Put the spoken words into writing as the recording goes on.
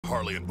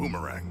Harley and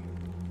Boomerang.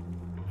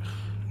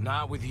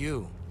 Not with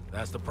you.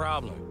 That's the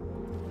problem.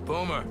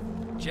 Boomer,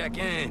 check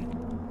in.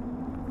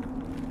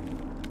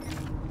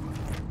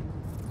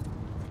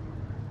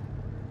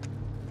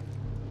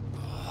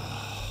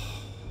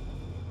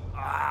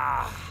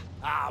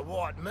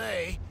 What,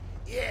 me?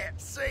 Yeah,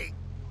 see,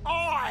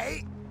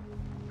 I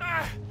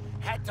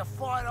had to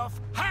fight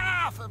off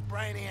half of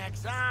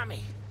Brainiac's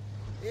army.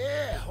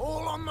 Yeah,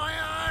 all on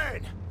my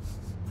own.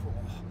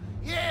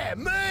 Yeah,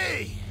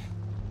 me!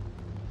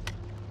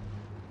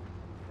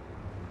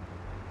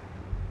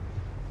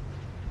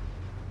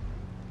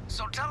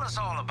 So tell us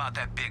all about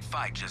that big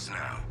fight just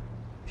now.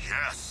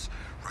 Yes,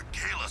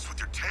 regale us with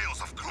your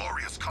tales of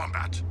glorious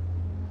combat.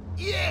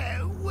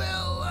 Yeah,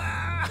 well,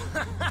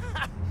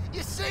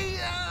 you see,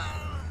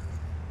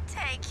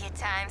 Take your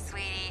time,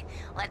 sweetie.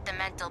 Let the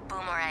mental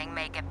boomerang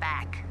make it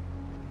back.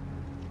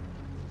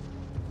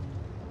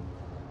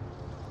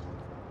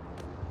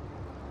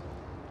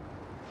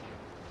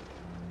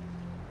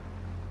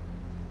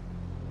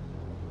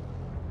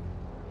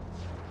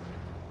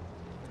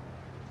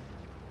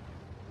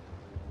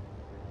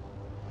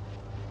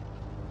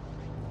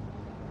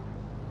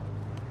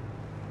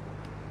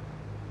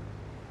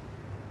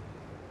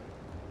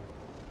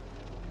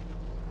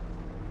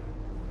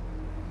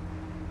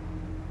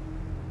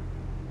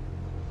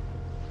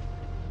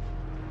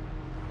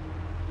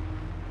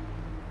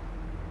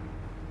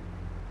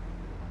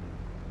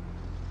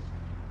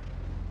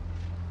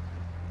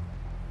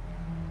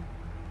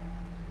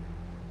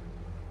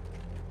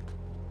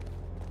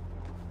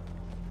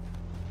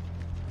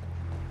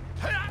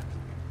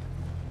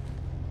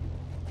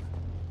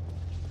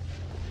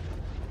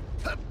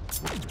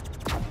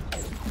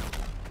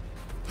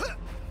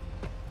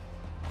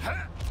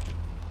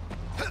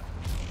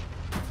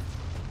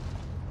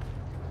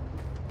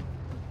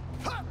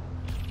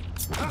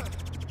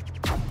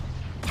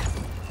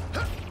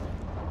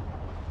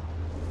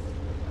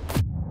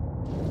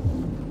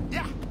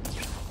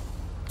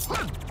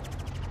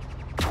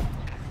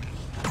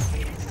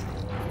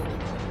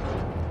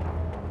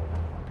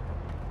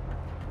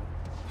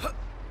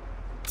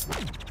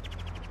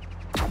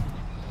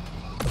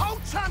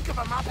 chunk of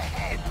them up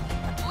ahead.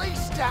 At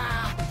least,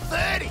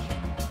 30.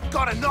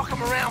 Gotta knock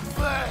them around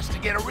first to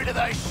get rid of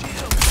those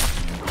shields.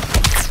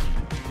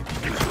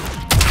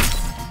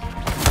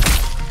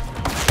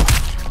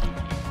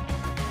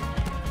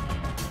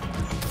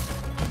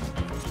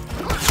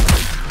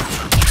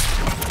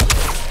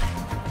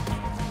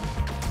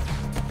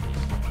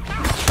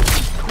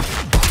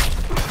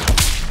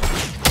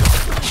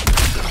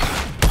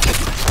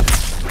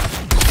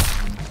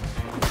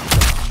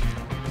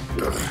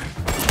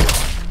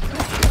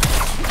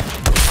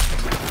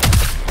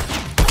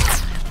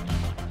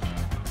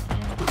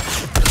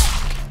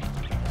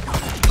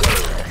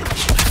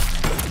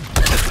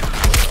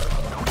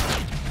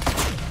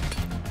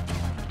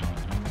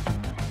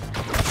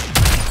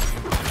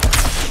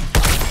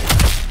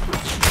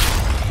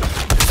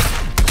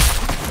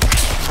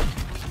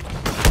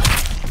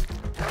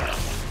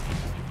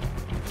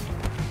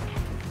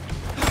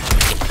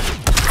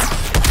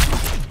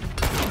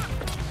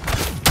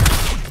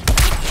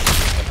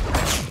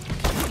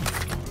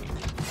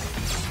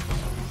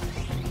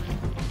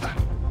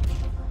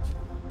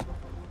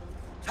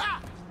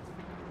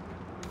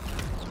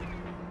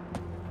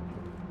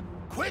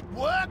 Quick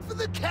work for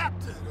the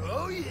captain,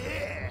 oh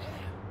yeah!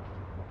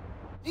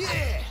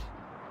 Yeah!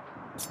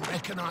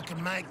 Reckon I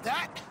can make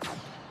that.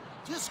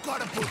 Just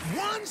gotta put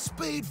one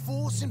speed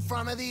force in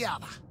front of the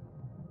other.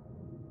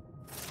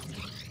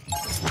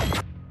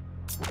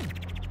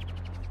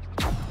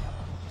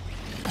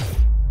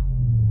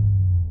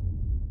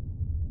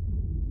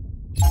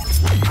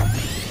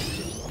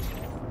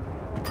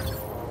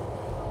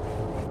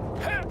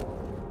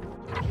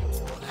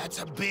 That's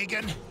a big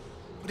one.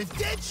 But if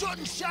Deadshot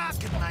and Shark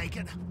can make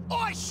it,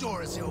 I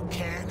sure as hell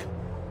can.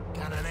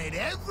 Gonna need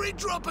every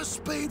drop of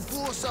speed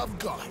force I've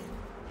got.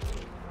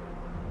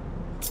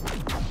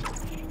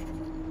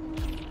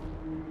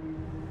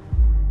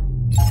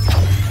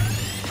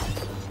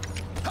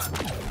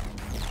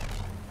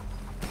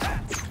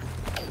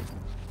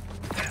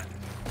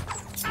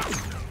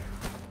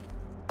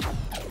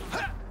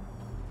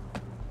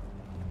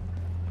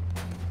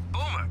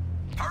 Boomer,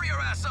 hurry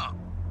your ass up.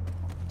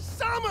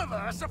 Some of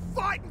us are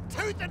fighting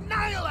tooth and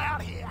nail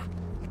out here.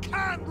 You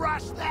can't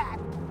rush that.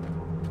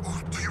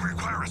 Oh, do you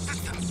require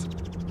assistance?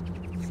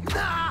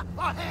 Nah,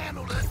 I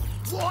handled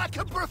it like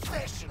a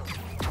professional.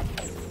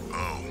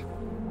 Oh,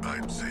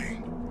 I see.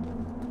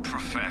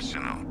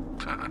 Professional.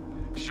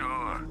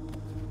 Sure.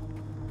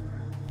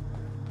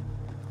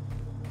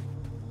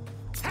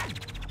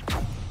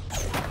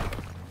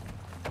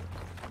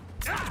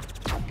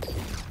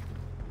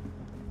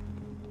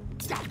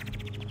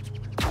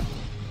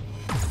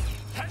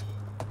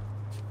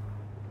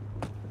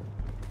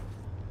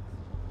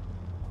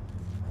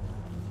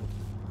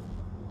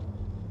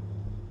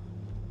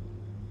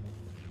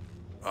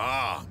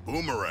 Ah,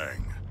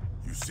 Boomerang.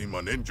 You seem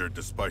uninjured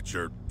despite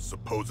your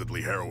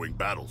supposedly harrowing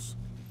battles.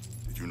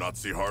 Did you not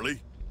see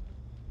Harley?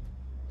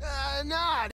 Nah,